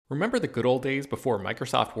Remember the good old days before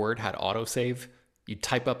Microsoft Word had autosave? You'd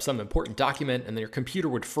type up some important document and then your computer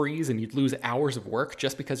would freeze and you'd lose hours of work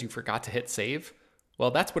just because you forgot to hit save?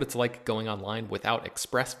 Well, that's what it's like going online without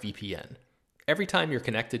ExpressVPN. Every time you're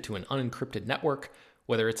connected to an unencrypted network,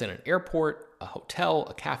 whether it's in an airport, a hotel,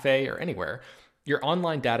 a cafe, or anywhere, your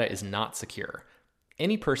online data is not secure.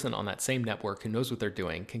 Any person on that same network who knows what they're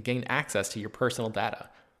doing can gain access to your personal data.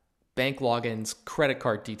 Bank logins, credit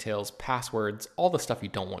card details, passwords, all the stuff you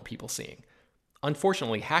don't want people seeing.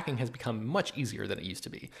 Unfortunately, hacking has become much easier than it used to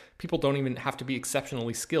be. People don't even have to be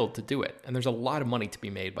exceptionally skilled to do it, and there's a lot of money to be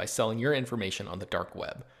made by selling your information on the dark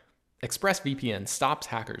web. ExpressVPN stops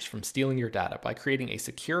hackers from stealing your data by creating a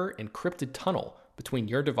secure, encrypted tunnel between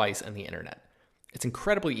your device and the internet. It's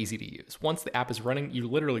incredibly easy to use. Once the app is running, you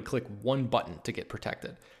literally click one button to get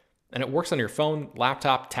protected. And it works on your phone,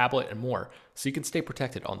 laptop, tablet, and more, so you can stay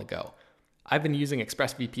protected on the go. I've been using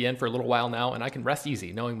ExpressVPN for a little while now, and I can rest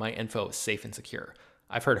easy knowing my info is safe and secure.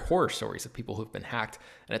 I've heard horror stories of people who've been hacked,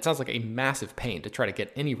 and it sounds like a massive pain to try to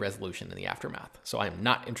get any resolution in the aftermath, so I am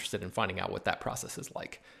not interested in finding out what that process is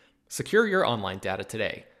like. Secure your online data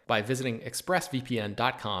today by visiting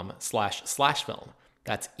expressvpn.com/film.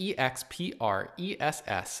 That's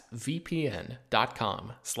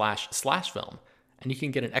expressvpn.com//film. And you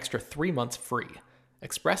can get an extra 3 months free.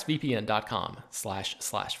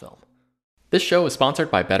 expressvpn.com//film. This show is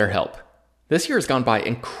sponsored by BetterHelp. This year has gone by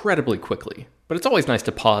incredibly quickly, but it's always nice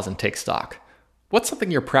to pause and take stock. What's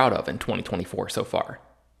something you're proud of in 2024 so far?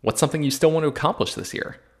 What's something you still want to accomplish this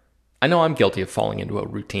year? I know I'm guilty of falling into a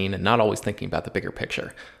routine and not always thinking about the bigger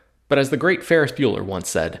picture. But as the great Ferris Bueller once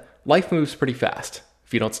said, life moves pretty fast.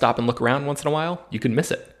 If you don't stop and look around once in a while, you can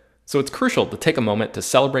miss it. So it's crucial to take a moment to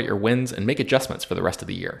celebrate your wins and make adjustments for the rest of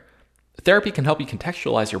the year. Therapy can help you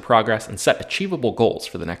contextualize your progress and set achievable goals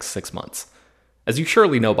for the next 6 months. As you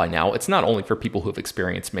surely know by now, it's not only for people who have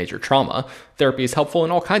experienced major trauma. Therapy is helpful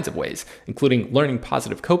in all kinds of ways, including learning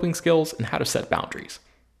positive coping skills and how to set boundaries.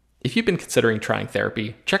 If you've been considering trying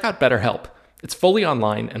therapy, check out BetterHelp. It's fully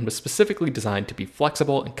online and was specifically designed to be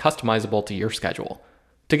flexible and customizable to your schedule.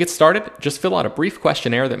 To get started, just fill out a brief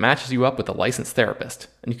questionnaire that matches you up with a licensed therapist,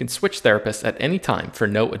 and you can switch therapists at any time for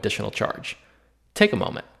no additional charge. Take a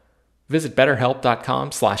moment. Visit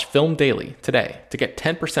betterhelp.com/filmdaily today to get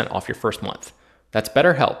 10% off your first month. That's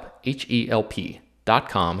BetterHelp,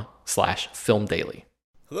 HELP.com/filmdaily.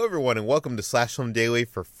 Hello, everyone, and welcome to Slash Film Daily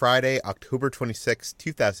for Friday, October 26,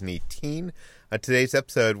 2018. On today's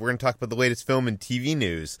episode, we're going to talk about the latest film and TV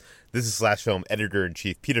news. This is Slash Film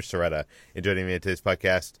Editor-in-Chief Peter Sciretta, and joining me on today's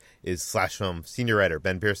podcast is Slash Film Senior Writer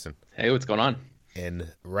Ben Pearson. Hey, what's going on?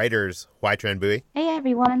 And writers Hoai-Tran Bui. Hey,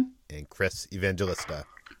 everyone. And Chris Evangelista.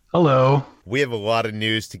 Hello. We have a lot of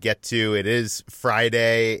news to get to. It is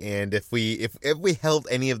Friday, and if we held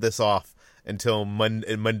any of this off until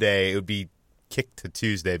Monday, it would be kicked to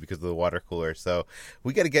Tuesday because of the water cooler. So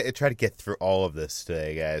we got to try to get through all of this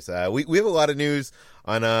today, guys. We have a lot of news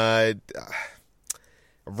on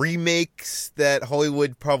remakes that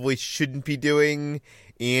Hollywood probably shouldn't be doing,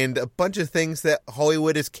 and a bunch of things that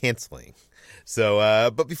Hollywood is canceling. So,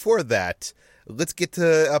 but before that, let's get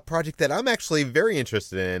to a project that I'm actually very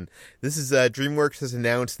interested in. This is DreamWorks has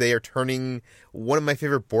announced they are turning one of my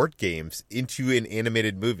favorite board games into an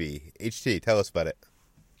animated movie. HT, tell us about it.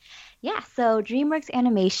 Yeah, so DreamWorks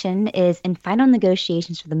Animation is in final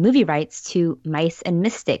negotiations for the movie rights to Mice and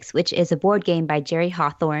Mystics, which is a board game by Jerry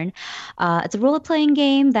Hawthorne. It's a role-playing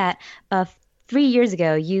game that 3 years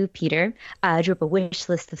ago, you, Peter, drew up a wish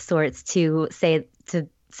list of sorts to say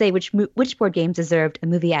which board games deserved a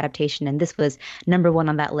movie adaptation, and this was number one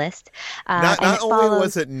on that list. Not only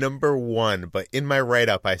was it number one, but in my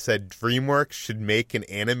write-up I said DreamWorks should make an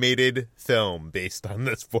animated film based on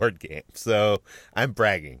this board game. So I'm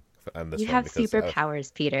bragging on this. You have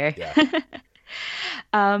superpowers, Peter. Yeah.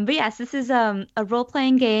 But yes, this is a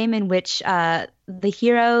role-playing game in which the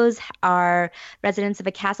heroes are residents of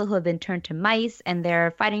a castle who have been turned to mice, and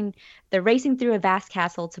they're racing through a vast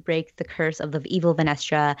castle to break the curse of the evil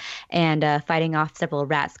Venestra, and fighting off several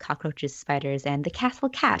rats, cockroaches, spiders, and the castle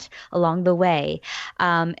cat along the way.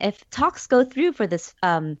 If talks go through for this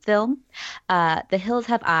film, The Hills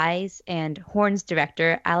Have Eyes and Horns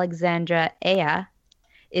director Alexandra Aya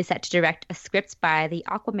is set to direct a script by the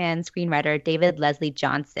Aquaman screenwriter David Leslie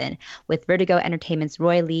Johnson, with Vertigo Entertainment's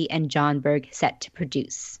Roy Lee and John Berg set to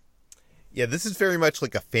produce. Yeah, this is very much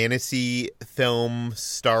like a fantasy film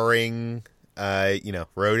starring,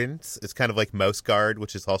 rodents. It's kind of like Mouse Guard,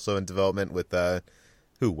 which is also in development with,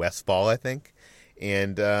 Westfall, I think.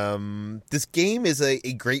 And this game is a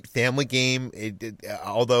great family game,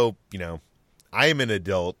 although, I'm an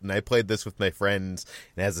adult and I played this with my friends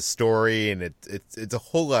and it has a story and it's a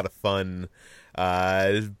whole lot of fun.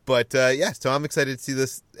 So I'm excited to see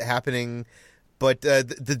this happening. But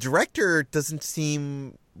the director doesn't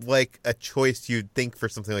seem like a choice you'd think for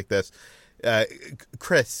something like this.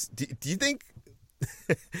 Chris, do you think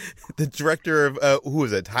the director of who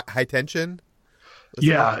was it? High Tension?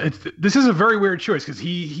 This is a very weird choice because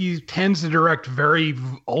he tends to direct very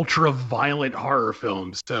ultra violent horror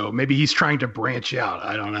films. So maybe he's trying to branch out.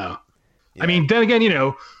 I don't know. Yeah. I mean, then again,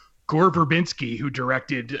 Gore Verbinski, who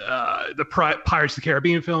directed the Pirates of the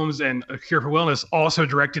Caribbean films and A Cure for Wellness, also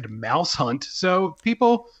directed Mouse Hunt. So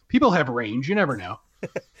people have range. You never know.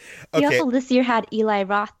 He also this year had Eli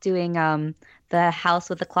Roth doing The House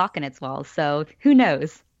with the Clock in Its Walls. So who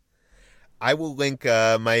knows? I will link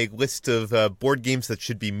my list of board games that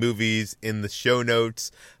should be movies in the show notes.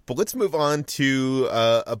 But let's move on to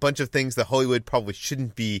a bunch of things that Hollywood probably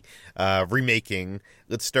shouldn't be remaking.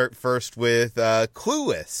 Let's start first with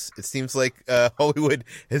Clueless. It seems like Hollywood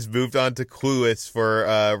has moved on to Clueless for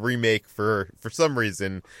a remake for some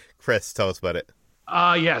reason. Chris, tell us about it.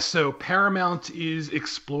 So Paramount is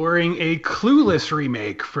exploring a Clueless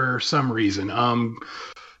remake for some reason.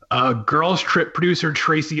 Girls Trip producer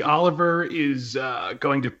Tracy Oliver is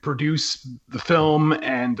going to produce the film,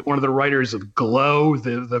 and one of the writers of Glow,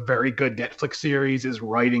 the very good Netflix series, is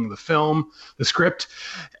writing the script.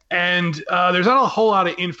 And there's not a whole lot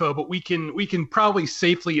of info, but we can probably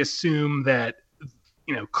safely assume that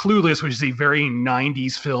Clueless, which is a very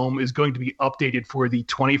 90s film, is going to be updated for the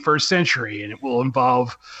 21st century, and it will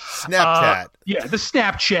involve Snapchat. The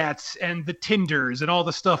Snapchats and the Tinders and all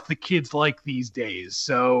the stuff the kids like these days.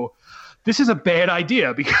 So this is a bad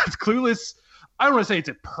idea because Clueless, I don't want to say it's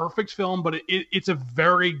a perfect film, but it's a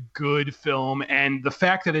very good film, and the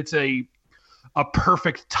fact that it's a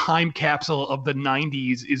perfect time capsule of the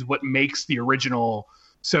 90s is what makes the original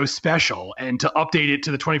so special, and to update it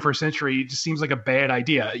to the 21st century just seems like a bad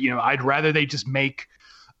idea. I'd rather they just make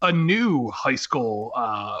a new high school,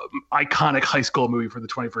 iconic high school movie for the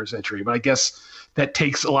 21st century. But I guess that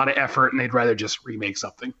takes a lot of effort, and they'd rather just remake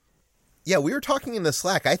something. Yeah, we were talking in the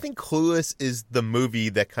Slack. I think Clueless is the movie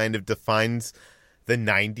that kind of defines the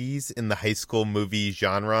 90s in the high school movie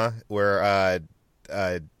genre, where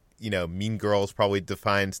Mean Girls probably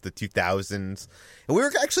defines the 2000s. And we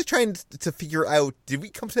were actually trying to figure out, did we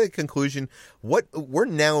come to the conclusion, we're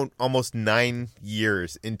now almost 9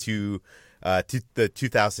 years into the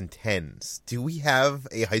 2010s. Do we have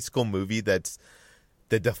a high school movie that's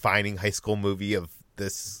the defining high school movie of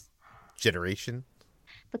this generation?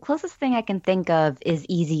 The closest thing I can think of is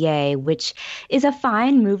Easy A, which is a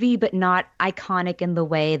fine movie, but not iconic in the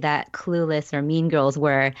way that Clueless or Mean Girls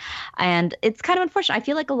were. And it's kind of unfortunate. I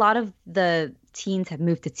feel like a lot of the teens have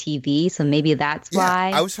moved to TV, so maybe that's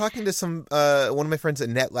why. I was talking to one of my friends at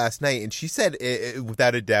Net last night, and she said,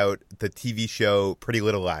 without a doubt, the TV show Pretty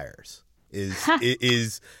Little Liars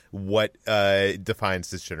is what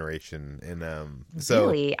defines this generation. And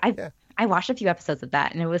really? I watched a few episodes of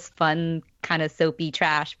that, and it was fun, kind of soapy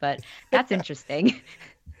trash, but that's interesting.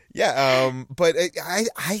 Yeah, but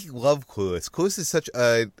I love Clueless. Clueless is such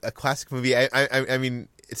a classic movie. I mean,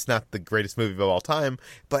 it's not the greatest movie of all time,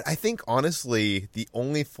 but I think, honestly, the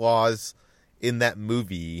only flaws in that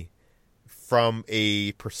movie from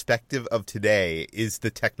a perspective of today is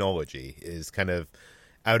the technology is kind of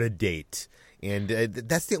out of date. And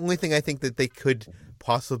that's the only thing I think that they could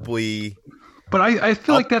possibly... But I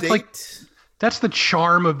feel like that's the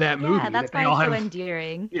charm of that movie. Yeah, that's why it's so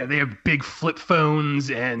endearing. Yeah, they have big flip phones,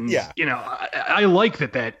 and I like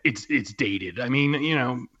that it's dated. I mean,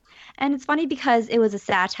 And it's funny because it was a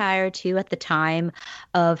satire too at the time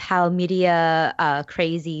of how media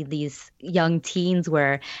crazy these young teens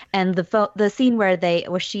were, and the scene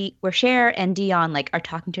where Cher and Dion are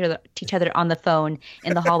talking to each other on the phone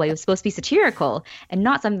in the hallway was supposed to be satirical and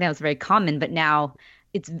not something that was very common, but now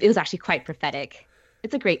it was actually quite prophetic.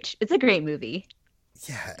 It's a great movie.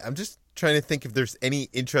 Yeah, I'm just trying to think if there's any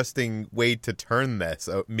interesting way to turn this.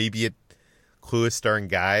 Maybe it Clueless starring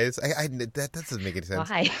guys. That doesn't make any sense.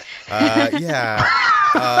 Why?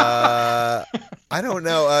 I don't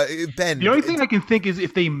know. Ben, the only thing I can think is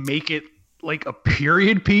if they make it like a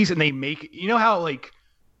period piece, and they make how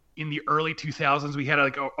in the early 2000s we had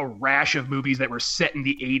a rash of movies that were set in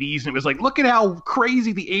the 80s, and it was look at how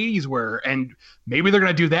crazy the 80s were, and maybe they're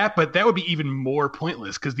going to do that, but that would be even more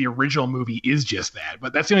pointless because the original movie is just that.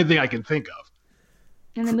 But that's the only thing I can think of.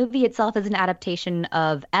 And the movie itself is an adaptation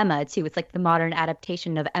of Emma too. It's like the modern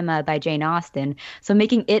adaptation of Emma by Jane Austen. So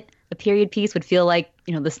making it a period piece would feel like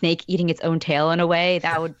the snake eating its own tail in a way.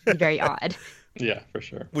 That would be very odd. Yeah, for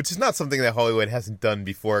sure. Which is not something that Hollywood hasn't done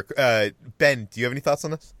before. Ben, do you have any thoughts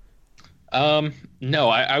on this? No,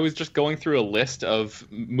 I was just going through a list of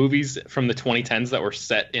movies from the 2010s that were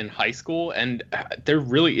set in high school, and there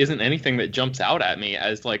really isn't anything that jumps out at me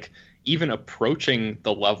as like even approaching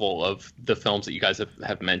the level of the films that you guys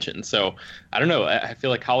have mentioned. So I don't know. I feel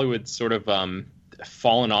like Hollywood's sort of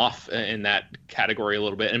fallen off in that category a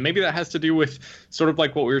little bit, and maybe that has to do with sort of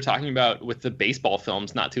like what we were talking about with the baseball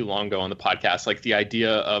films not too long ago on the podcast, like the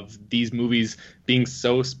idea of these movies being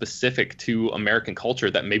so specific to American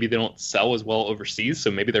culture that maybe they don't sell as well overseas,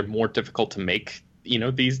 so maybe they're more difficult to make, you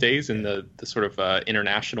know, these days in the sort of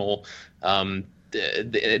international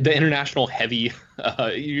the international heavy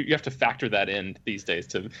you have to factor that in these days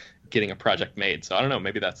to getting a project made. So I don't know,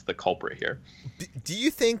 maybe that's the culprit here. Do you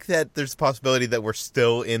think that there's a possibility that we're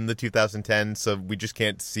still in the 2010s, so we just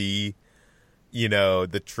can't see, you know,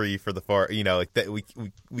 the tree for the far, you know, like that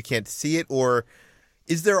we can't see it? Or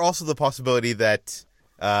is there also the possibility that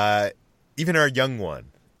even our young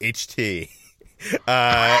one, HT,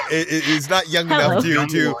 is not young enough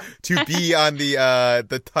to be on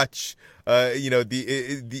the touch, you know,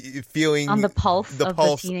 the feeling on the pulse of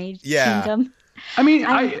the teenage kingdom? I mean,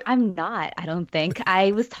 I'm not, I don't think.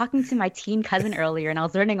 I was talking to my teen cousin earlier, and I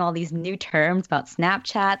was learning all these new terms about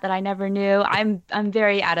Snapchat that I never knew. I'm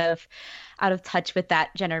very out of touch with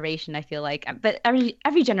that generation, I feel like. But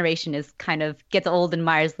every generation is kind of gets old and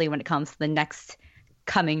miserly when it comes to the next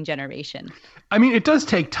coming generation. I mean, it does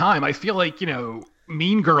take time. I feel like, you know,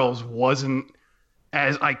 Mean Girls wasn't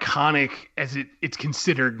as iconic as it's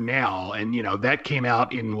considered now, and you know that came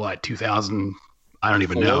out in what, 2000. I don't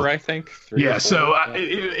even know. I think. Yeah, so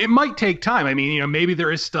it might take time. I mean, you know, maybe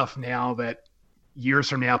there is stuff now that years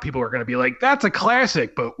from now people are going to be like, that's a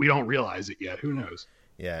classic, but we don't realize it yet. Who knows?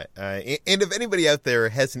 Yeah, and if anybody out there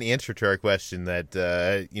has an answer to our question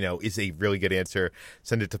that, you know, is a really good answer,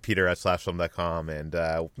 send it to peter@slashfilm.com,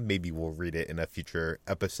 and maybe we'll read it in a future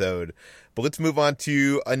episode. But let's move on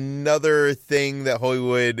to another thing that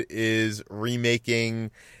Hollywood is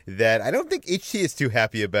remaking that I don't think HT is too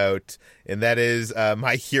happy about, and that is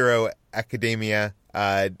My Hero Academia.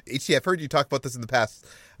 HT, I've heard you talk about this in the past.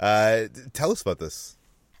 Tell us about this.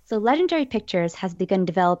 So Legendary Pictures has begun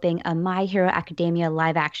developing a My Hero Academia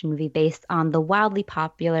live-action movie based on the wildly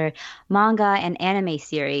popular manga and anime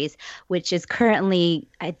series, which is currently,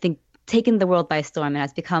 I think, taken the world by storm and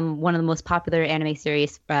has become one of the most popular anime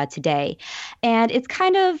series today. And it's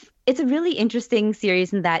a really interesting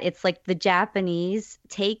series in that it's like the Japanese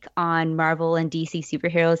take on Marvel and DC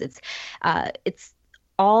superheroes. It's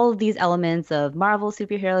all of these elements of Marvel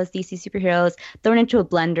superheroes, DC superheroes thrown into a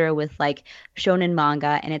blender with like shonen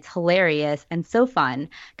manga, and it's hilarious and so fun,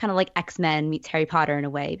 kind of like X-Men meets Harry Potter in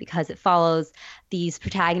a way, because it follows these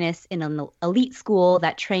protagonists in an elite school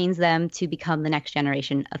that trains them to become the next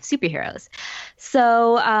generation of superheroes.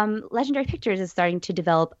 So Legendary Pictures is starting to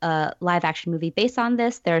develop a live action movie based on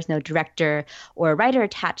this. There's no director or writer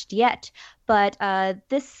attached yet, but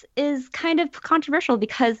this is kind of controversial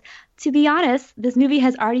because, to be honest, this movie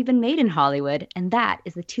has already been made in Hollywood, and that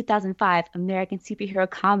is the 2005 American superhero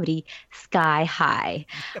comedy Sky High,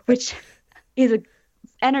 which is an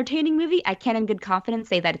entertaining movie. I can't in good confidence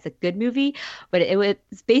say that it's a good movie, but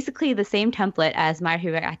it's basically the same template as My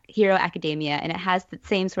Hero Academia, and it has the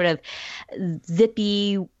same sort of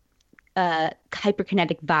zippy,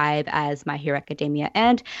 hyperkinetic vibe as My Hero Academia.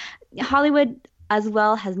 And Hollywood as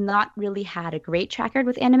well has not really had a great track record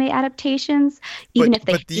with anime adaptations, even if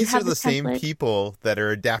they but these do have are the same people that are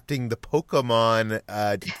adapting the Pokemon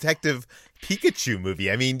Detective Pikachu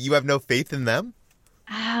movie. I mean, you have no faith in them?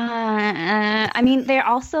 I mean, they're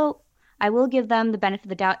also, I will give them the benefit of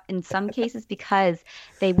the doubt in some cases because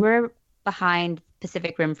they were behind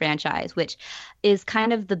Pacific Rim franchise, which is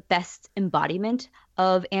kind of the best embodiment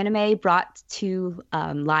of anime brought to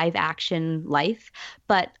live action life.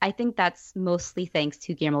 But I think that's mostly thanks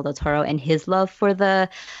to Guillermo del Toro and his love for the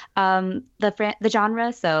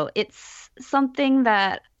genre. So it's something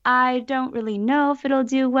that I don't really know if it'll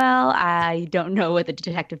do well. I don't know what the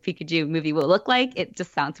Detective Pikachu movie will look like. It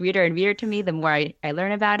just sounds weirder and weirder to me the more I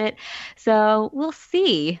learn about it. So we'll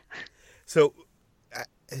see. So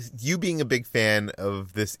you being a big fan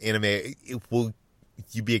of this anime, will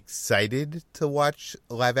you be excited to watch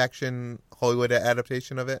a live-action Hollywood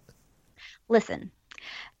adaptation of it? Listen,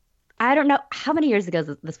 I don't know how many years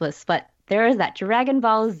ago this was, but there is that Dragon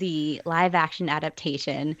Ball Z live-action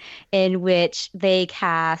adaptation in which they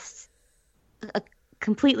cast a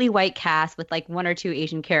completely white cast with like one or two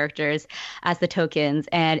Asian characters as the tokens,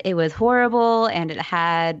 and it was horrible, and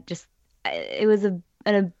it was a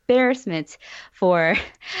an embarrassment for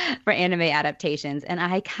anime adaptations, and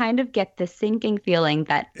I kind of get the sinking feeling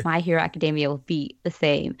that My Hero Academia will be the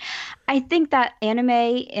same. I think that anime,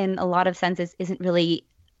 in a lot of senses, isn't really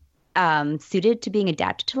suited to being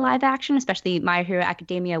adapted to live action, especially My Hero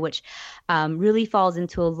Academia, which really falls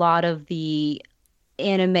into a lot of the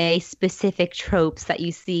anime specific tropes that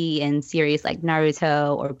you see in series like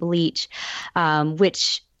Naruto or Bleach,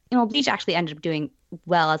 which Bleach actually ended up doing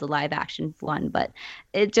well as a live action one, but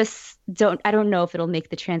I don't know if it'll make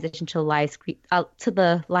the transition to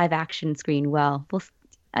the live action screen well.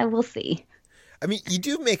 We'll see. I mean, you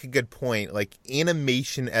do make a good point. Like,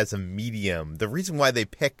 animation as a medium, the reason why they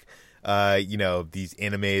pick, these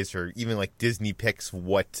animes, or even like Disney picks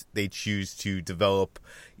what they choose to develop,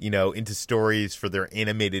 into stories for their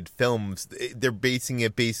animated films, they're basing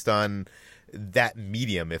it based on that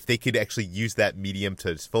medium. If they could actually use that medium to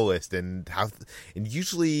its fullest, and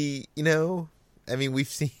usually, I mean, we've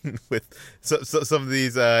seen with some of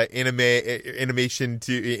these animation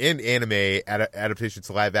to anime adaptations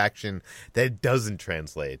to live action that it doesn't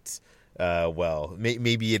translate well.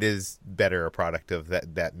 Maybe it is better a product of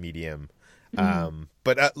that medium. Mm-hmm.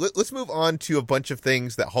 But let's move on to a bunch of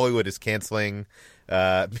things that Hollywood is canceling,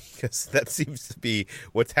 because that seems to be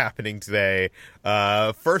what's happening today.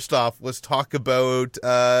 First off, let's talk about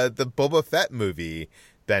the Boba Fett movie.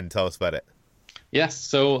 Ben, tell us about it. Yes,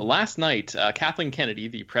 so last night, Kathleen Kennedy,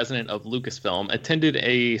 the president of Lucasfilm, attended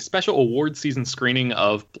a special award season screening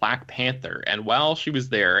of Black Panther. And while she was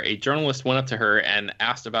there, a journalist went up to her and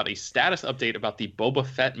asked about a status update about the Boba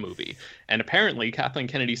Fett movie. And apparently, Kathleen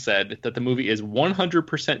Kennedy said that the movie is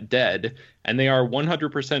 100% dead, and they are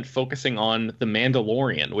 100% focusing on The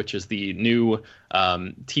Mandalorian, which is the new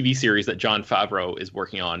TV series that Jon Favreau is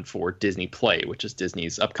working on for Disney Play, which is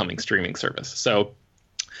Disney's upcoming streaming service. So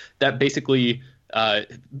that basically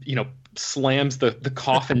slams the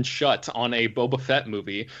coffin shut on a Boba Fett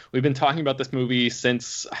movie. We've been talking about this movie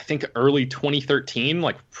since, I think, early 2013,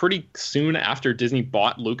 like pretty soon after Disney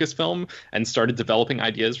bought Lucasfilm and started developing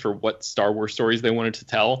ideas for what Star Wars stories they wanted to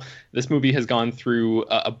tell. This movie has gone through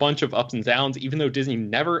a bunch of ups and downs, even though Disney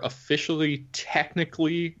never officially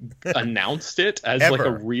technically announced it as like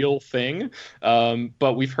a real thing.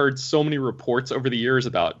 But we've heard so many reports over the years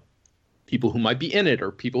about people who might be in it or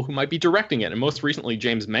people who might be directing it. And most recently,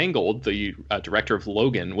 James Mangold, the director of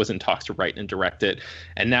Logan, was in talks to write and direct it.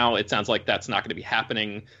 And now it sounds like that's not going to be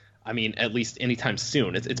happening. I mean, at least anytime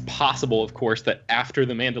soon. It's possible, of course, that after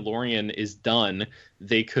The Mandalorian is done,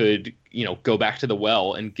 they could, go back to the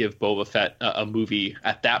well and give Boba Fett a movie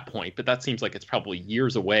at that point. But that seems like it's probably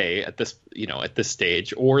years away at this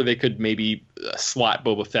stage. Or they could maybe slot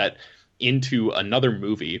Boba Fett into another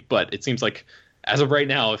movie. But it seems like, as of right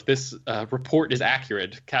now, if this report is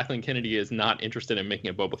accurate, Kathleen Kennedy is not interested in making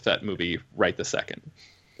a Boba Fett movie right this second.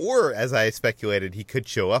 Or, as I speculated, he could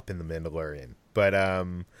show up in The Mandalorian. But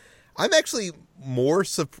I'm actually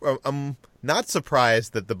I'm not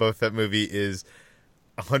surprised that the Boba Fett movie is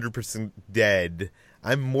 100% dead.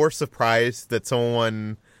 I'm more surprised that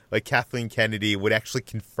someone like Kathleen Kennedy would actually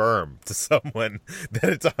confirm to someone that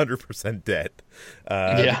it's 100% dead.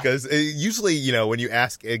 Because usually, when you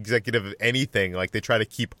ask executive anything, like, they try to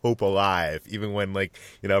keep hope alive, even when, like,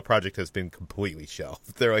 a project has been completely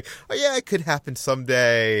shelved. They're like, oh yeah, it could happen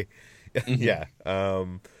someday. Mm-hmm. Yeah.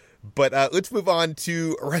 But let's move on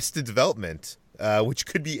to Arrested Development, which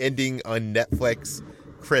could be ending on Netflix.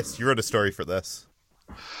 Chris, you wrote a story for this.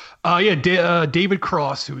 David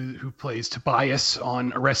Cross, who plays Tobias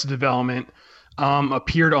on Arrested Development,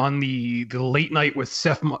 appeared on the Late Night with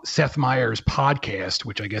Seth Meyers podcast,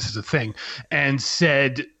 which I guess is a thing, and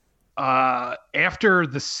said after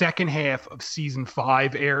the second half of season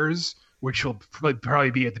 5 airs, which will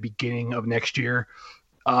probably be at the beginning of next year,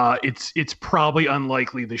 it's probably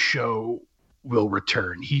unlikely the show will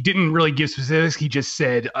return. He didn't really give specifics. He just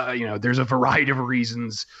said, there's a variety of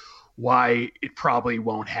reasons why it probably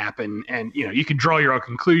won't happen. And, you can draw your own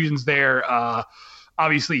conclusions there.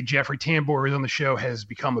 Obviously, Jeffrey Tambor, who's on the show, has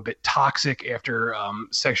become a bit toxic after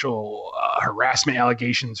sexual harassment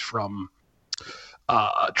allegations from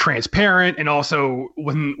Transparent. And also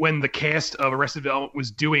when the cast of Arrested Development was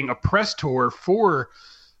doing a press tour for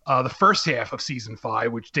the first half of season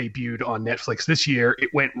 5, which debuted on Netflix this year, it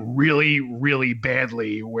went really, really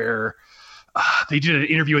badly, where they did an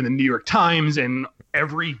interview in the New York Times, and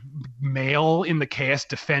every male in the cast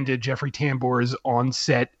defended Jeffrey Tambor's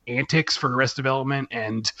on-set antics for Arrested Development,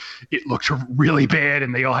 and it looked really bad,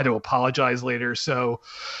 and they all had to apologize later. So,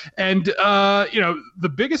 and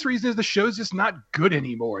the biggest reason is the show's just not good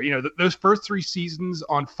anymore. Those first 3 seasons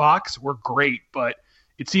on Fox were great, but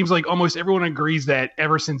it seems like almost everyone agrees that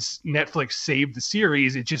ever since Netflix saved the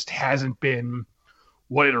series, it just hasn't been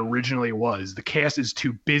what it originally was. The cast is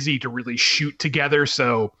too busy to really shoot together,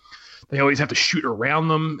 so they always have to shoot around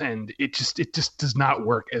them, and it just does not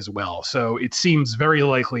work as well. So it seems very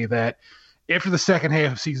likely that after the second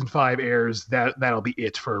half of season 5 airs, that'll be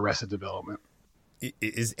it for Arrested Development.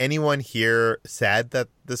 Is anyone here sad that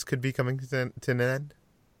this could be coming to an end?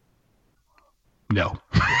 No.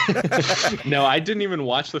 No, I didn't even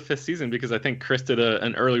watch the 5th season because I think Chris did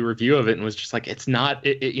an early review of it and was just like, it's not,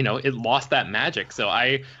 it lost that magic. So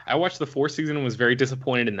I watched the 4th season and was very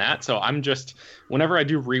disappointed in that. So I'm just, whenever I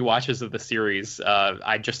do rewatches of the series,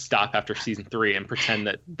 I just stop after season 3 and pretend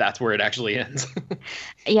that that's where it actually ends.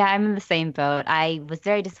 Yeah, I'm in the same boat. I was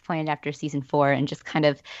very disappointed after season 4 and just kind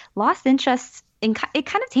of lost interest. It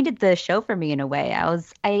kind of tainted the show for me in a way.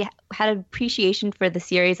 I had an appreciation for the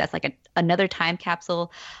series as like another time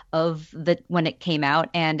capsule of when it came out,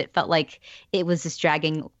 and it felt like it was just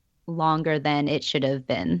dragging longer than it should have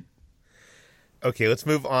been. Okay, let's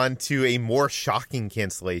move on to a more shocking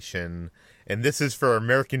cancellation, and this is for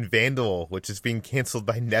American Vandal, which is being canceled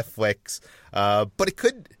by Netflix, but it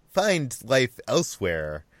could find life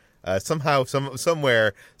elsewhere. Somehow,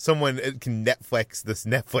 somewhere, someone can Netflix this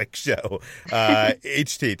Netflix show.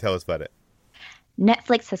 HT, tell us about it.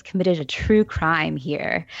 Netflix has committed a true crime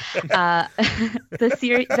here.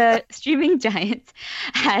 The streaming giant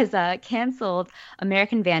has canceled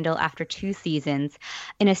American Vandal after 2 seasons.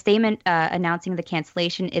 In a statement announcing the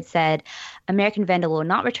cancellation, it said, American Vandal will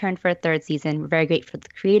not return for a 3rd season. We're very grateful to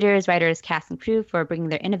the creators, writers, cast, and crew for bringing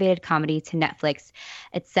their innovative comedy to Netflix,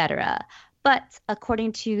 etc. But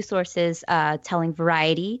according to sources telling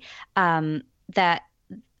Variety that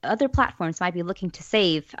other platforms might be looking to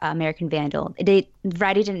save American Vandal.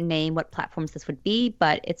 Variety didn't name what platforms this would be,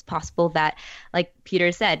 but it's possible that, like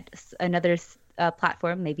Peter said, another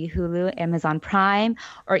platform, maybe Hulu, Amazon Prime,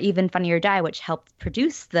 or even Funny or Die, which helped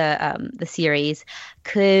produce the series,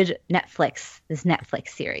 could Netflix this Netflix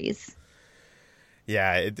series.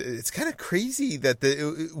 Yeah, it's kind of crazy that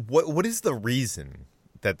what is the reason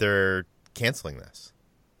that they're canceling this?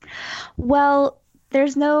 Well,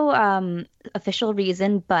 there's no official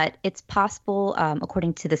reason, but it's possible,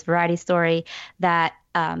 according to this Variety story, that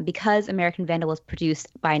because American Vandal was produced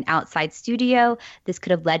by an outside studio, this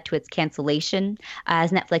could have led to its cancellation,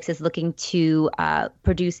 as Netflix is looking to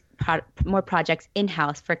produce more projects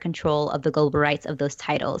in-house for control of the global rights of those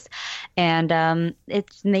titles. And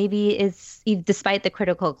despite the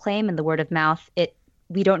critical acclaim and the word of mouth,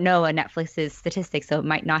 we don't know Netflix's statistics, so it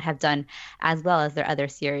might not have done as well as their other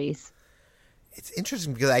series. It's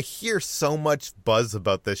interesting because I hear so much buzz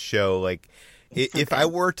about this show. Like, if I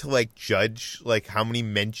were to like judge like how many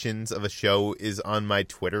mentions of a show is on my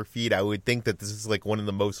Twitter feed, I would think that this is like one of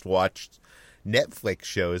the most watched Netflix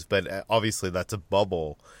shows. But obviously, that's a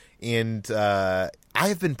bubble. And I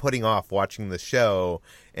have been putting off watching the show,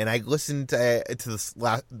 and I listened to the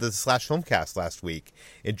Slash Filmcast last week,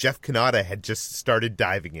 and Jeff Kanata had just started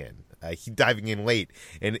diving in. Diving in late,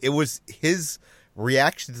 and it was his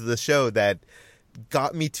reaction to the show that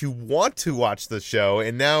got me to want to watch the show,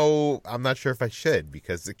 and now I'm not sure if I should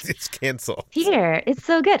because it's canceled. Peter, it's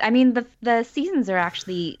so good. I mean, the seasons are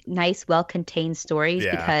actually nice, well-contained stories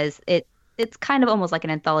because it's kind of almost like an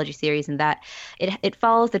anthology series in that it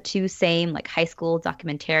follows the 2 same like high school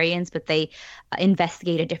documentarians, but they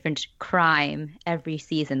investigate a different crime every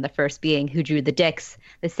season. The first being who drew the dicks,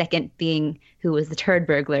 the second being who was the turd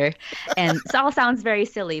burglar. And it all sounds very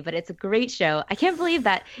silly, but it's a great show. I can't believe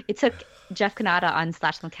that it took Jeff Kanata on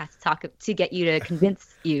Slash Filmcast to get you to convince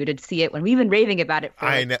you to see it when we've been raving about it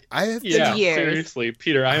for years. Seriously,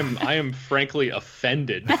 Peter, I am frankly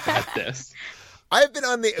offended at this. I've been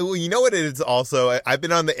on you know what it is also? I've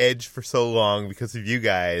been on the edge for so long because of you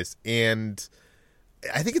guys, and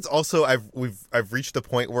I think it's also I've reached a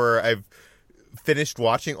point where I've finished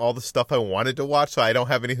watching all the stuff I wanted to watch, so I don't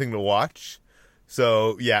have anything to watch.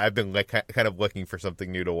 So yeah, I've been like kind of looking for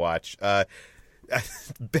something new to watch.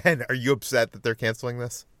 Ben, are you upset that they're canceling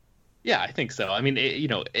this? Yeah, I think so. I mean,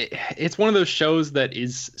 it's one of those shows that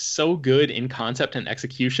is so good in concept and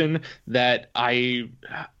execution that I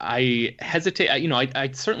hesitate.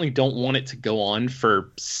 I certainly don't want it to go on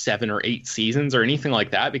for 7 or 8 seasons or anything like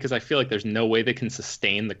that, because I feel like there's no way they can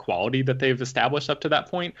sustain the quality that they've established up to that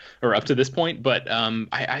point or up to this point. But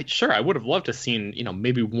I would have loved to seen,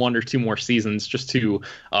 maybe 1 or 2 more seasons just to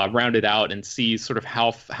round it out and see sort of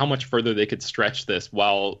how much further they could stretch this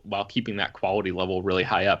while keeping that quality level really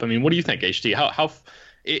high up. I mean, what do you think, HT? How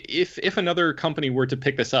if another company were to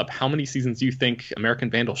pick this up, how many seasons do you think American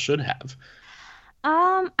Vandal should have?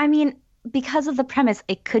 I mean, because of the premise,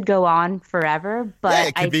 it could go on forever, but Yeah,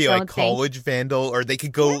 it could I be don't like College Vandal, or they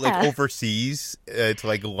could go like Yeah. overseas to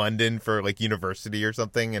like London for like university or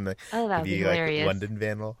something, and Oh, that could would be be like hilarious. London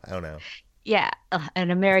Vandal. I don't know. Yeah,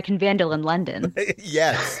 an American Vandal in London.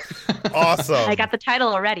 Yes, awesome. I got the title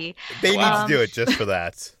already. They need to Um, do it just for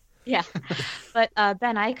that. Yeah. But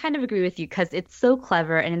Ben, I kind of agree with you because it's so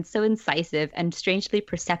clever and it's so incisive and strangely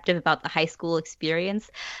perceptive about the high school experience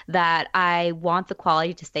that I want the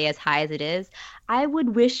quality to stay as high as it is. I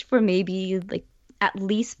would wish for maybe like at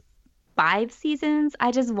least 5 seasons.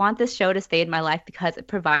 I just want this show to stay in my life because it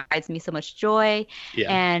provides me so much joy,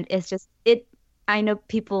 Yeah. and it's just it. I know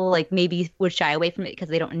people like maybe would shy away from it because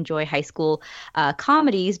they don't enjoy high school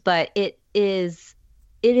comedies, but it is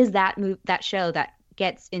that show that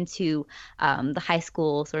gets into the high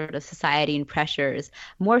school sort of society and pressures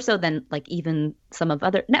more so than like even some of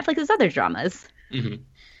other Netflix's other dramas. Hmm.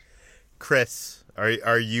 Chris,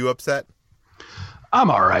 are you upset?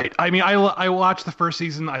 I'm all right. I mean, I watched the first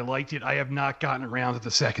season. I liked it. I have not gotten around to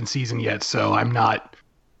the second season yet, so I'm not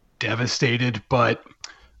devastated. But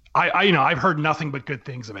I've heard nothing but good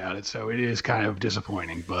things about it, so it is kind of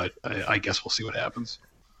disappointing. But I guess we'll see what happens.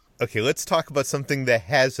 Okay, let's talk about something that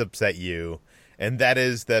has upset you, and that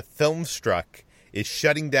is that Filmstruck is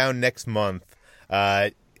shutting down next month.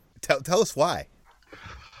 Tell us why.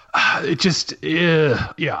 It just,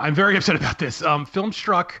 yeah, I'm very upset about this.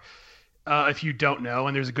 Filmstruck, if you don't know,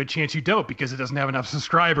 and there's a good chance you don't because it doesn't have enough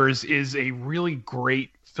subscribers, is a really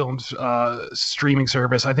great film streaming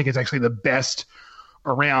service. I think it's actually the best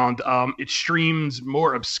around. It streams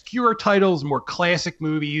more obscure titles, more classic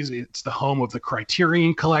movies. It's the home of the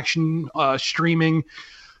Criterion Collection streaming.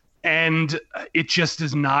 And it just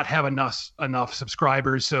does not have enough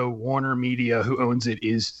subscribers. So Warner Media, who owns it,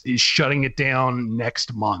 is shutting it down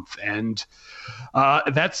next month, and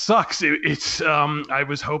that sucks. It's I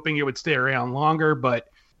was hoping it would stay around longer, but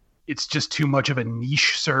it's just too much of a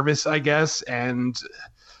niche service, I guess, and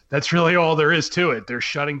that's really all there is to it. They're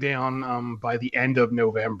shutting down by the end of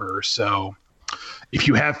November. So if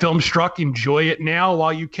you have Filmstruck, enjoy it now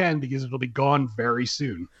while you can because it'll be gone very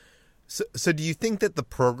soon. So do you think that the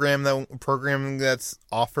programming that's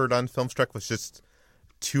offered on Filmstruck was just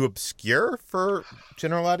too obscure for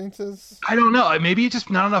general audiences? I don't know. Maybe just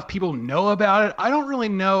not enough people know about it. I don't really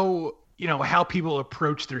know, how people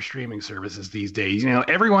approach their streaming services these days.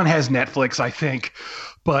 Everyone has Netflix, I think,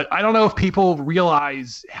 but I don't know if people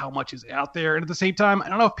realize how much is out there. And at the same time, I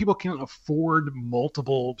don't know if people can afford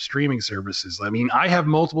multiple streaming services. I mean, I have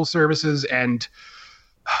multiple services and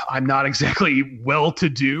I'm not exactly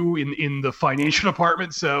well-to-do in the financial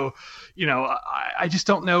department, so I just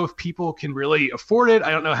don't know if people can really afford it.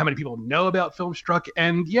 I don't know how many people know about Filmstruck,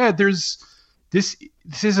 and yeah, this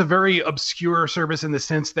is a very obscure service in the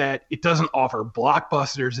sense that it doesn't offer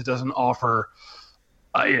blockbusters, it doesn't offer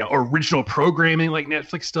original programming like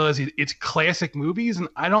Netflix does. It's classic movies, and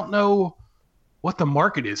I don't know what the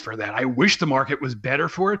market is for that. I wish the market was better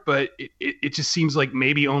for it, but it just seems like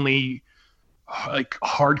maybe only like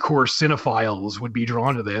hardcore cinephiles would be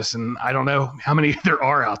drawn to this, and I don't know how many there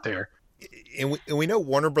are out there. And we know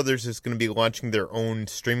Warner Brothers is going to be launching their own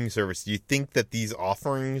streaming service. Do you think that these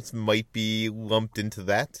offerings might be lumped into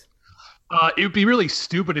that? It would be really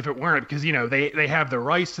stupid if it weren't, because they have the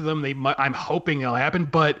rights to them. I'm hoping it'll happen,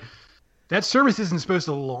 but that service isn't supposed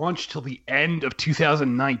to launch till the end of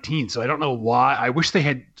 2019. So I don't know why. I wish they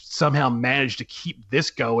had somehow managed to keep this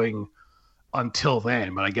going until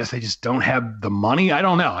then, but I guess they just don't have the money. I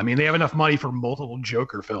don't know. I mean, they have enough money for multiple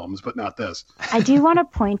Joker films, but not this. I do want to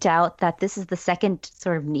point out that this is the second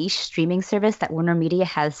sort of niche streaming service that Warner Media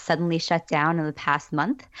has suddenly shut down in the past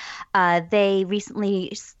month. They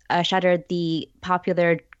recently shuttered the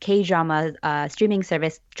popular K-drama streaming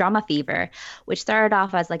service Drama Fever, which started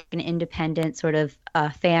off as like an independent sort of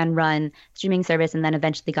fan-run streaming service and then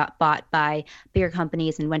eventually got bought by bigger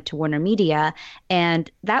companies and went to Warner Media.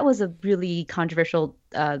 And that was a really controversial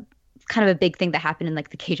kind of a big thing that happened in like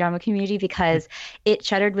the K-drama community because it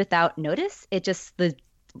shuttered without notice. The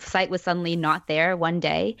site was suddenly not there one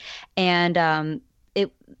day. And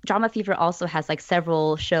Drama Fever also has like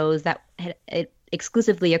several shows that it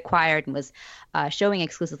exclusively acquired and was showing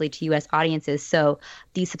exclusively to U.S. audiences. So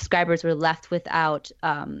these subscribers were left without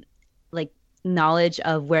like knowledge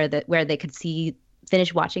of where they could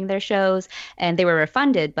finish watching their shows, and they were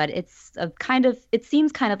refunded. But it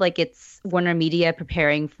seems kind of like it's Warner Media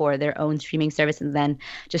preparing for their own streaming service and then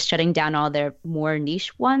just shutting down all their more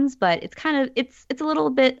niche ones. But it's a little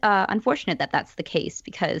bit unfortunate that that's the case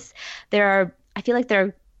because I feel like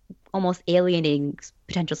they're almost alienating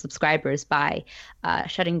potential subscribers by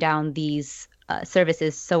shutting down these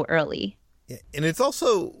services so early. And it's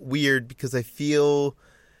also weird because I feel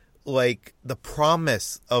like the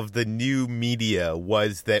promise of the new media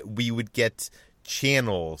was that we would get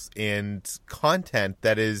channels and content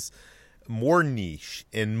that is more niche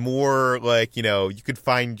and more like, you know, you could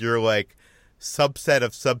find your like subset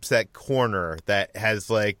of subset corner that has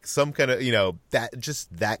like some kind of, you know,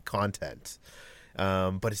 that content.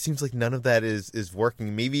 But it seems like none of that is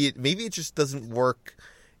working. Maybe it just doesn't work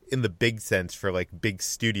in the big sense for like big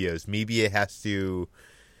studios. Maybe it has to,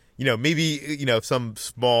 you know, some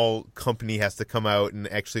small company has to come out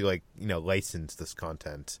and actually like, you know, license this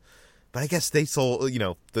content. But I guess they sold, you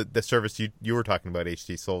know, the service you were talking about,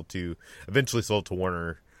 HT, eventually sold to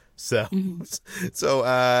Warner. So,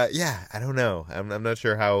 yeah, I don't know. I'm not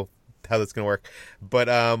sure how that's going to work. But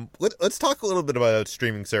let's talk a little bit about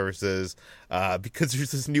streaming services because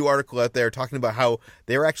there's this new article out there talking about how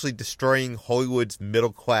they're actually destroying Hollywood's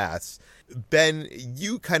middle class. Ben,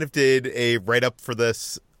 you kind of did a write-up for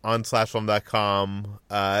this on slashfilm.com.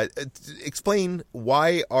 Explain,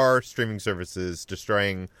 why are streaming services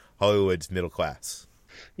destroying Hollywood's middle class?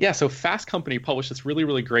 Yeah, so Fast Company published this really,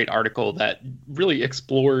 really great article that really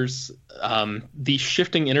explores the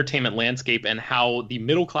shifting entertainment landscape and how the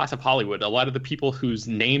middle class of Hollywood, a lot of the people whose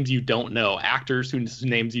names you don't know, actors whose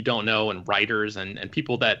names you don't know, and writers and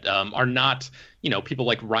people that are not, you know, people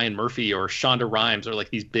like Ryan Murphy or Shonda Rhimes or like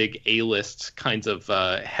these big A-list kinds of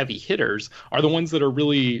heavy hitters are the ones that are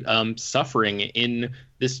really suffering in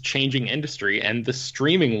this changing industry. And the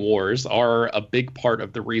streaming wars are a big part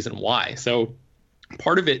of the reason why. So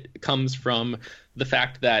part of it comes from the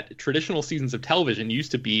fact that traditional seasons of television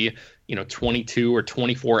used to be, you know, 22 or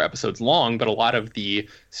 24 episodes long, but a lot of the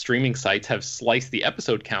streaming sites have sliced the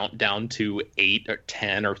episode count down to 8 or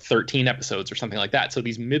 10 or 13 episodes or something like that. So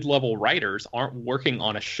these mid-level writers aren't working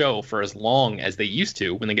on a show for as long as they used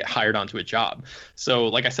to when they get hired onto a job. So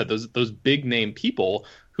like I said, those big name people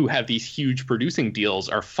who have these huge producing deals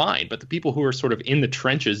are fine, but the people who are sort of in the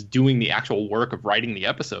trenches doing the actual work of writing the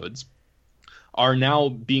episodes are now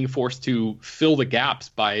being forced to fill the gaps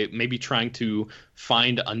by maybe trying to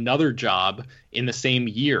find another job in the same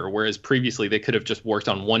year, whereas previously they could have just worked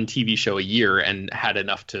on one TV show a year and had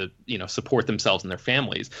enough to, you know, support themselves and their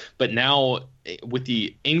families. But now with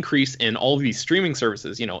the increase in all of these streaming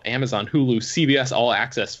services, you know, Amazon, Hulu, CBS All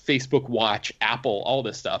Access, Facebook Watch, Apple, all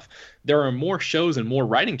this stuff, there are more shows and more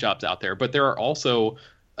writing jobs out there, but there are also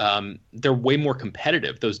they're way more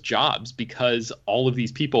competitive, those jobs, because all of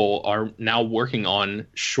these people are now working on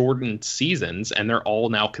shortened seasons and they're all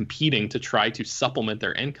now competing to try to supplement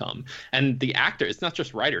their income. And the actor, it's not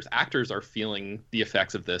just writers, actors are feeling the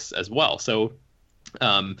effects of this as well. So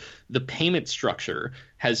the payment structure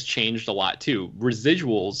has changed a lot too.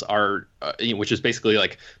 Residuals are, which is basically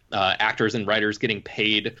like actors and writers getting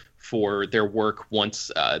paid for their work once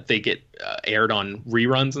they get aired on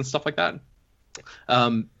reruns and stuff like that.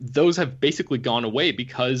 Those have basically gone away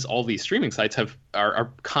because all these streaming sites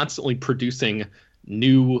are constantly producing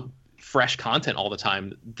new fresh content all the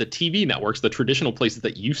time. The TV networks, the traditional places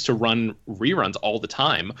that used to run reruns all the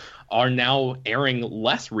time, are now airing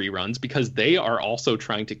less reruns because they are also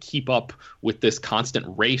trying to keep up with this constant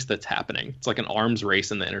race that's happening. It's like an arms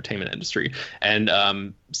race in the entertainment industry. And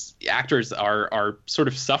actors are sort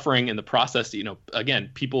of suffering in the process. You know, again,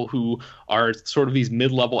 people who are sort of these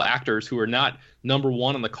mid-level actors who are not number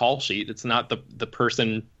one on the call sheet. It's not the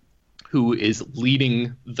person who is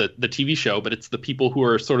leading the TV show, but it's the people who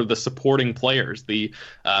are sort of the supporting players. The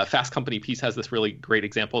Fast Company piece has this really great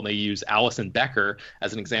example, and they use Alison Becker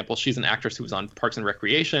as an example. She's an actress who was on Parks and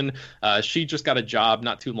Recreation. She just got a job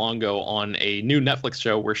not too long ago on a new Netflix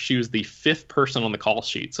show where she was the fifth person on the call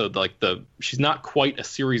sheet. So she's not quite a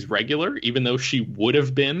series regular, even though she would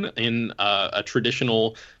have been in a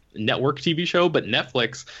traditional network TV show, but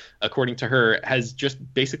Netflix, according to her, has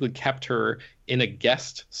just basically kept her in a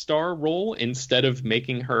guest star role instead of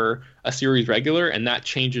making her a series regular, and that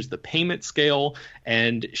changes the payment scale.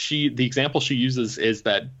 And the example she uses is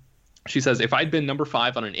that she says, if I'd been number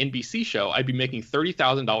 5 on an NBC show, I'd be making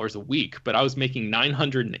 $30,000 a week, but I was making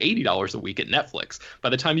 $980 a week at Netflix. By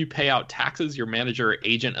the time you pay out taxes, your manager,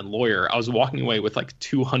 agent, and lawyer, I was walking away with like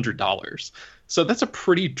 $200. So that's a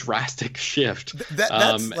pretty drastic shift.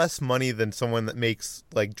 That's less money than someone that makes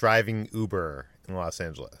like driving Uber in Los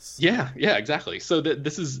Angeles. Yeah, exactly. So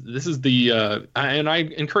this is the and I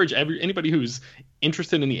encourage anybody who's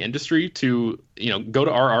interested in the industry to, you know, go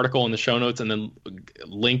to our article in the show notes and then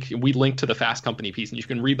we link to the Fast Company piece, and you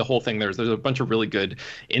can read the whole thing. There's a bunch of really good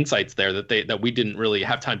insights there that we didn't really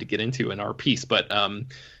have time to get into in our piece, but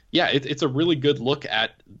yeah, it's a really good look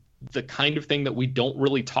at the kind of thing that we don't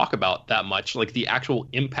really talk about that much, like the actual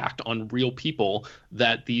impact on real people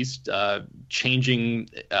that these changing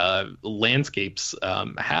landscapes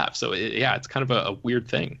have. So it's kind of a weird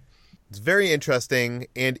thing. It's very interesting.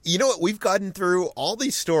 And you know what? We've gotten through all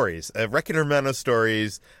these stories, a record amount of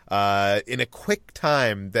stories, in a quick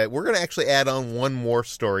time that we're going to actually add on one more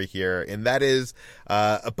story here. And that is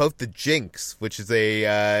about The Jinx, which is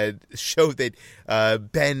a show that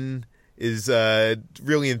Ben is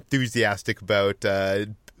really enthusiastic about.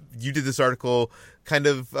 You did this article kind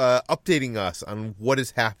of updating us on what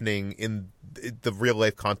is happening in the real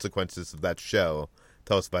life consequences of that show.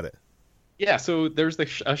 Tell us about it. Yeah, so there's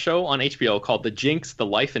a show on HBO called The Jinx, The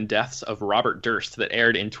Life and Deaths of Robert Durst that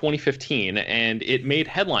aired in 2015, and it made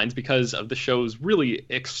headlines because of the show's really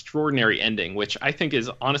extraordinary ending, which I think is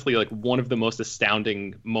honestly like one of the most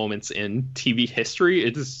astounding moments in TV history.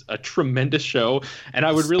 It is a tremendous show, and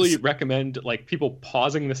I would really recommend like people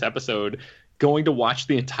pausing this episode, going to watch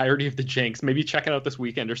the entirety of The Jinx, maybe check it out this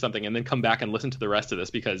weekend or something, and then come back and listen to the rest of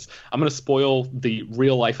this, because I'm going to spoil the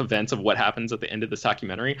real life events of what happens at the end of this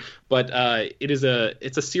documentary. But it's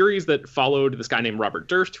a series that followed this guy named Robert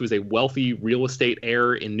Durst, who is a wealthy real estate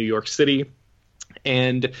heir in New York City.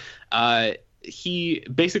 And he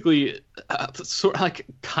basically sort of like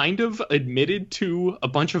kind of admitted to a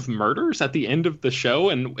bunch of murders at the end of the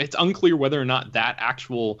show. And it's unclear whether or not that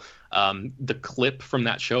actual the clip from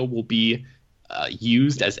that show will be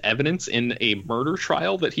used as evidence in a murder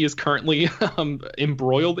trial that he is currently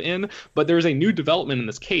embroiled in. But there's a new development in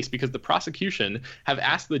this case, because the prosecution have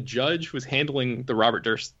asked the judge who is handling the Robert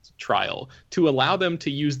Durst trial to allow them to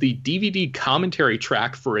use the DVD commentary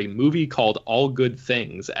track for a movie called All Good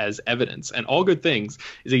Things as evidence. And All Good Things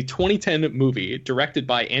is a 2010 movie directed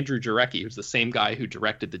by Andrew Jarecki, who's the same guy who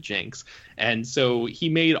directed The Jinx. And so he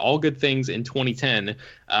made All Good Things in 2010.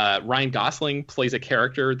 Ryan Gosling plays a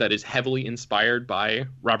character that is heavily inspired by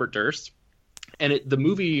Robert Durst. And the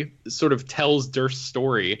movie sort of tells Durst's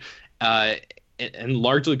story and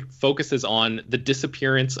largely focuses on the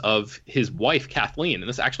disappearance of his wife, Kathleen. And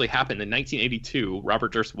this actually happened in 1982.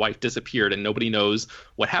 Robert Durst's wife disappeared, and nobody knows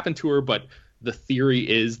what happened to her, but the theory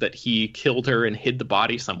is that he killed her and hid the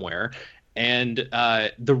body somewhere. And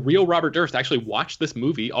the real Robert Durst actually watched this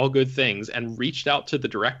movie, All Good Things, and reached out to the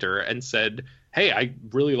director and said, hey, I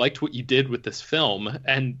really liked what you did with this film,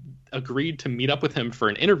 and agreed to meet up with him for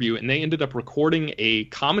an interview. And they ended up recording a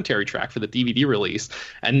commentary track for the DVD release,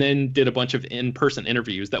 and then did a bunch of in-person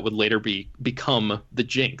interviews that would later become The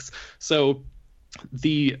Jinx. So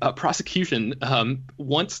the prosecution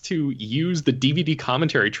wants to use the DVD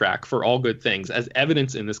commentary track for All Good Things as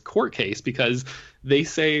evidence in this court case, because they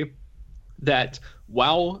say that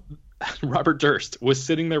while Robert Durst was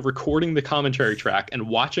sitting there recording the commentary track and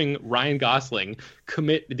watching Ryan Gosling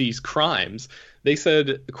commit these crimes, they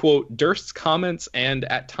said, quote, Durst's comments and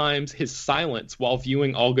at times his silence while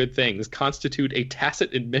viewing All Good Things constitute a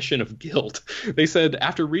tacit admission of guilt. They said,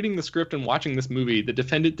 after reading the script and watching this movie, the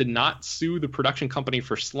defendant did not sue the production company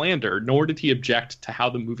for slander, nor did he object to how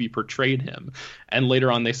the movie portrayed him. And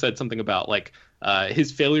later on, they said something about like,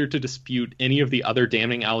 his failure to dispute any of the other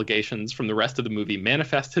damning allegations from the rest of the movie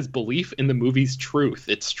manifests his belief in the movie's truth.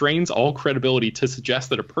 It strains all credibility to suggest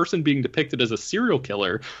that a person being depicted as a serial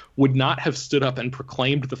killer would not have stood up and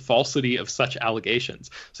proclaimed the falsity of such allegations.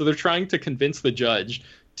 So they're trying to convince the judge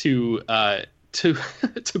to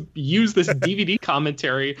use this DVD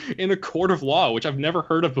commentary in a court of law, which I've never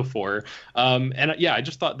heard of before. And yeah, I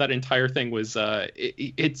just thought that entire thing was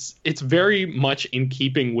it's very much in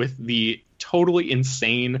keeping with the totally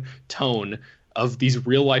insane tone of these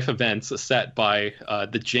real life events set by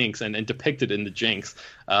The Jinx and depicted in The Jinx.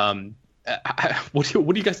 What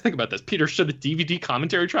do you guys think about this? Peter, should a DVD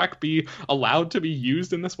commentary track be allowed to be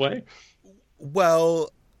used in this way?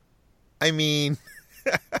 Well, I mean,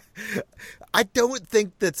 I don't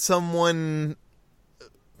think that someone...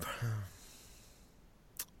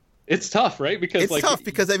 It's tough, right? Because it's tough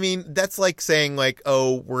because, I mean, that's like saying, like,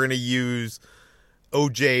 oh, we're going to use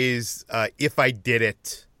OJ's If I Did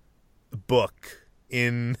It book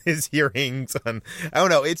in his hearings on... I don't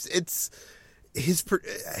know. It's his...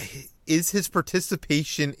 Is his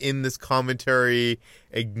participation in this commentary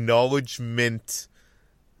acknowledgement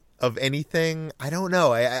of anything? I don't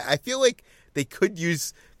know. I feel like they could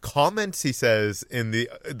use comments he says in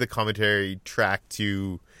the commentary track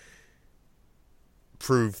to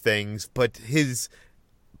prove things, but his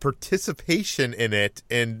participation in it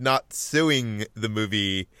and not suing the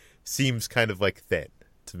movie seems kind of like thin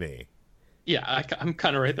to me. Yeah, I'm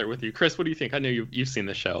kind of right there with you. Chris, what do you think? I know you've seen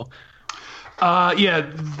the show. Yeah,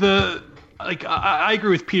 I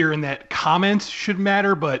agree with Peter in that comments should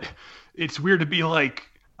matter, but it's weird to be like,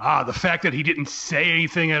 the fact that he didn't say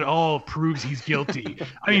anything at all proves he's guilty.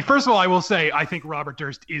 I mean, first of all, I will say I think Robert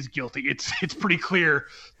Durst is guilty. It's pretty clear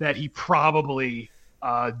that he probably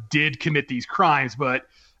did commit these crimes, but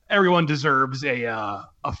everyone deserves a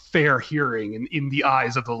fair hearing in the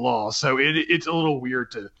eyes of the law. So it's a little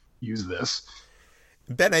weird to use this.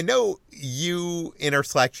 Ben, I know you in our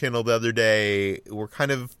Slack channel the other day were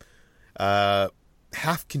kind of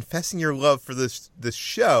half confessing your love for this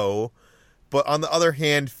show, but on the other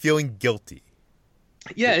hand, feeling guilty.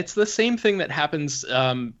 Yeah, it's the same thing that happens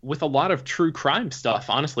with a lot of true crime stuff,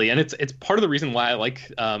 honestly. And it's part of the reason why I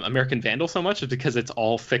like American Vandal so much is because it's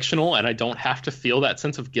all fictional and I don't have to feel that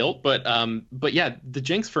sense of guilt. But yeah, The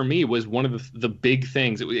Jinx for me was one of the big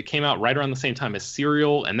things. It came out right around the same time as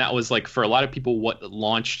Serial, and that was like for a lot of people what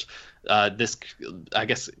launched this, I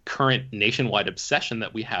guess, current nationwide obsession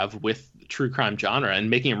that we have with true crime genre. And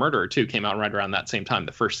Making a Murderer too came out right around that same time,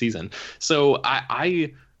 the first season. So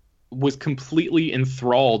I was completely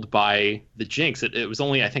enthralled by The Jinx. It was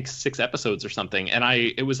only, I think, 6 episodes or something. And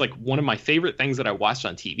it was like one of my favorite things that I watched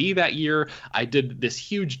on TV that year. I did this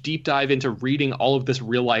huge deep dive into reading all of this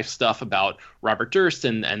real life stuff about Robert Durst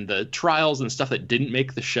and the trials and stuff that didn't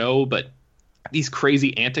make the show, but these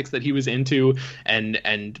crazy antics that he was into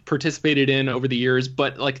and participated in over the years.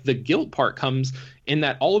 But like the guilt part comes in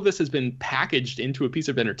that all of this has been packaged into a piece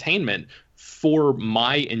of entertainment for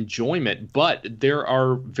my enjoyment, but there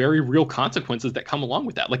are very real consequences that come along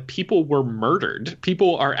with that. Like people were murdered.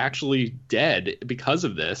 People are actually dead because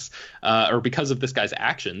of this, or because of this guy's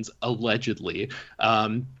actions, allegedly.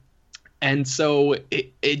 And so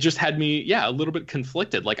it just had me, a little bit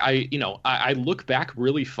conflicted. Like I look back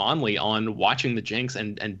really fondly on watching The Jinx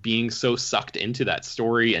and being so sucked into that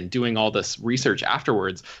story and doing all this research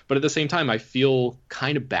afterwards. But at the same time, I feel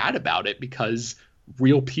kind of bad about it because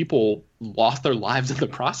real people lost their lives in the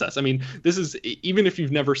process. I mean, this is, even if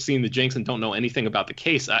you've never seen The Jinx and don't know anything about the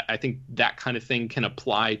case, I think that kind of thing can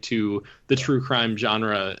apply to the true crime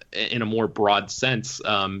genre in a more broad sense.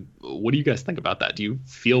 What do you guys think about that? Do you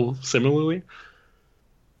feel similarly?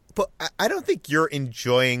 But I don't think you're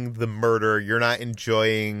enjoying the murder. You're not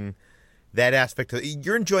enjoying that aspect of it.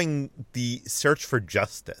 You're enjoying the search for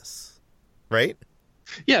justice, right?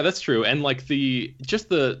 Yeah, that's true. And like the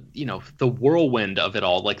whirlwind of it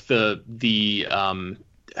all, like the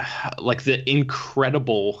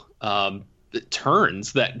incredible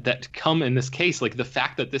turns that come in this case, like the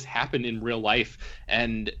fact that this happened in real life.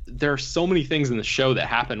 And there are so many things in the show that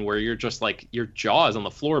happen where you're just like, your jaw is on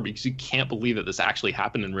the floor because you can't believe that this actually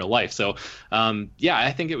happened in real life. So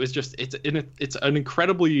I think it was just, it's an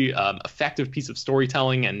incredibly effective piece of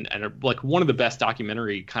storytelling and like one of the best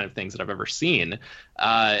documentary kind of things that I've ever seen.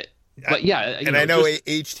 But yeah, I know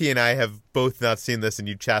HT and I have both not seen this, and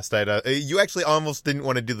you chastised us. You actually almost didn't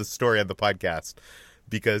want to do the story on the podcast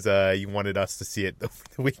because you wanted us to see it the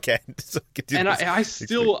weekend. So I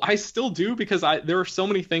still do, because there are so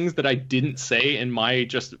many things that I didn't say in my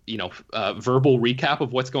just verbal recap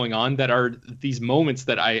of what's going on that are these moments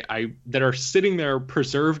that that are sitting there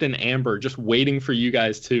preserved in amber, just waiting for you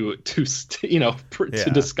guys to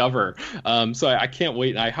discover. So I can't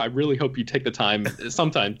wait. I really hope you take the time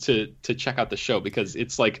sometime to check out the show, because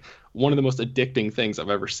it's like one of the most addicting things I've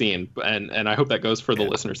ever seen, and I hope that goes for the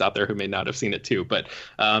listeners out there who may not have seen it too. But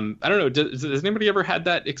I don't know. Has anybody ever had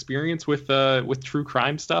that experience with true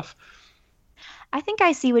crime stuff? I think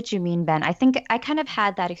I see what you mean, Ben. I think I kind of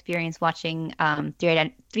had that experience watching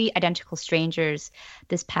Three Identical Strangers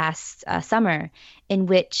this past summer, in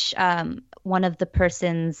which one of the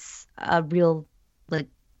person's real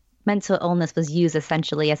mental illness was used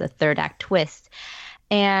essentially as a third act twist,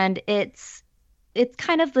 and it's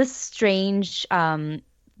kind of this strange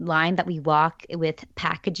line that we walk with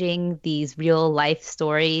packaging these real life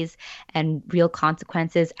stories and real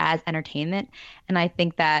consequences as entertainment. And I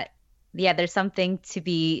think that, there's something to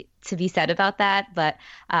be said about that. But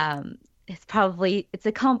it's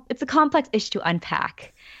a complex issue to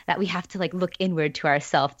unpack, that we have to look inward to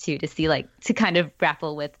ourselves too, to kind of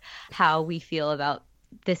grapple with how we feel about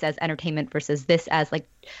this as entertainment versus this as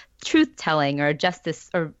truth telling or justice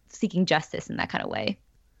or seeking justice in that kind of way.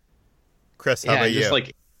 Chris, how about you?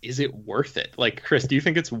 Is it worth it? Chris, do you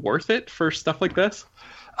think it's worth it for stuff like this?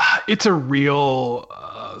 It's a real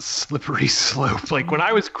slippery slope. When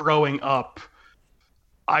I was growing up,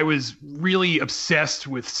 I was really obsessed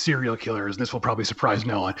with serial killers, and this will probably surprise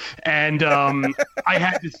no one. And I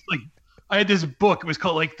had this book. It was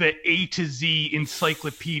called the A to Z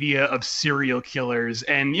Encyclopedia of Serial Killers.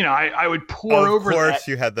 And, I would pour over that. Of course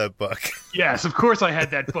you had that book. Yes, of course I had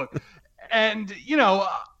that book. And,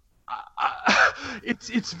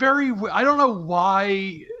 it's very, I don't know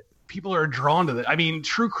why people are drawn to that. I mean,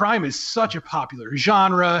 true crime is such a popular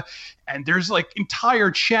genre, and there's like entire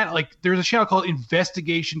channel, like there's a channel called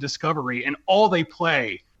Investigation Discovery, and all they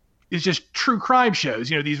play is just true crime shows.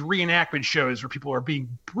 You know, these reenactment shows where people are being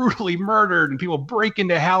brutally murdered and people break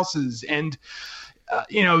into houses, and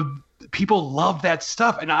you know, people love that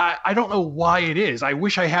stuff, and I don't know why it is. I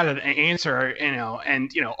wish I had an answer, you know,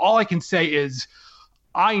 and you know, all I can say is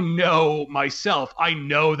I know myself. I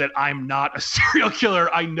know that I'm not a serial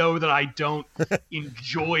killer. I know that I don't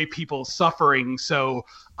enjoy people suffering. So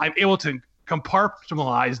I'm able to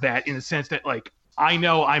compartmentalize that in the sense that, like, I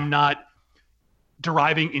know I'm not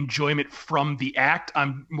deriving enjoyment from the act.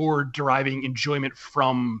 I'm more deriving enjoyment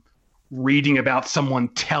from reading about someone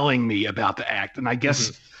telling me about the act. And I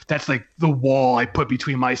guess that's like the wall I put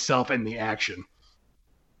between myself and the action.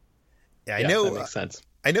 Yeah, I know. That makes sense.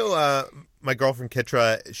 I know my girlfriend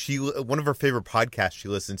Kitra, one of her favorite podcasts she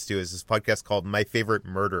listens to is this podcast called My Favorite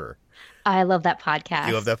Murder. I love that podcast.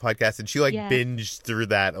 You love that podcast? And she binged through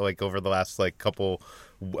that like over the last like couple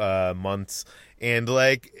months. And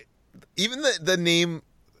like even the name,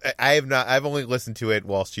 I've only listened to it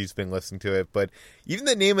while she's been listening to it, but even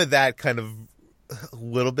the name of that kind of a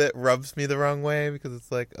little bit rubs me the wrong way, because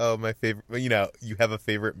it's like, oh, my favorite, you know, you have a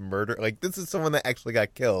favorite murder. Like, this is someone that actually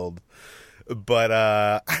got killed. But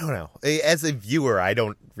I don't know. As a viewer, I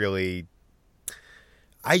really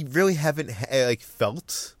haven't like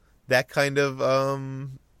felt that kind of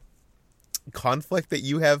conflict that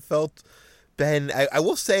you have felt, Ben. I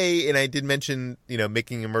will say, and I did mention, you know,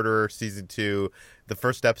 Making a Murderer season 2, the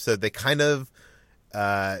first episode, they kind of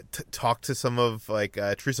talked to some of like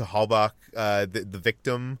Teresa Halbach, the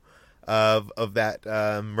victim of that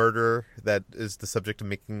murder that is the subject of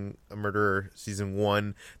Making a Murderer season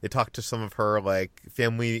 1. They talk to some of her like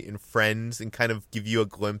family and friends and kind of give you a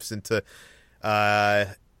glimpse into how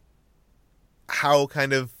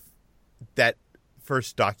kind of that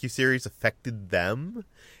first docuseries affected them.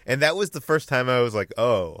 And that was the first time I was like,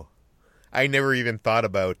 oh, I never even thought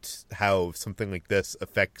about how something like this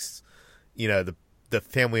affects, you know, the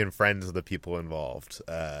family and friends of the people involved.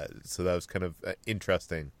 So that was kind of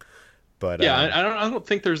interesting. But yeah, I don't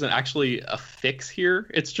think there's actually a fix here.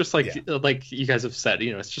 It's just like you guys have said,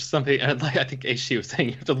 you know, it's just something. And like I think HC was saying,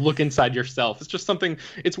 you have to look inside yourself. It's just something.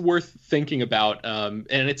 It's worth thinking about.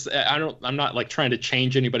 And I'm not like trying to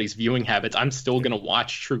change anybody's viewing habits. I'm still gonna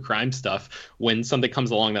watch true crime stuff when something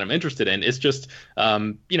comes along that I'm interested in. It's just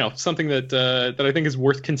you know, something that I think is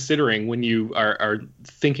worth considering when you are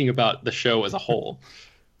thinking about the show as a whole.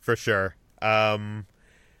 For sure.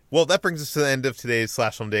 Well, that brings us to the end of today's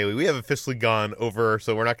Slash Film Daily. We have officially gone over,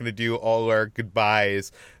 so we're not going to do all our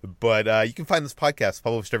goodbyes. But you can find this podcast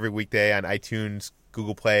published every weekday on iTunes,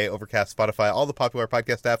 Google Play, Overcast, Spotify, all the popular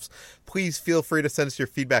podcast apps. Please feel free to send us your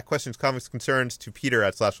feedback, questions, comments, concerns to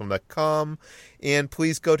peter@slashfilm.com. And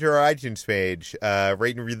please go to our iTunes page,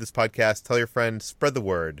 rate and review this podcast, tell your friends, spread the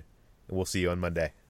word. And we'll see you on Monday.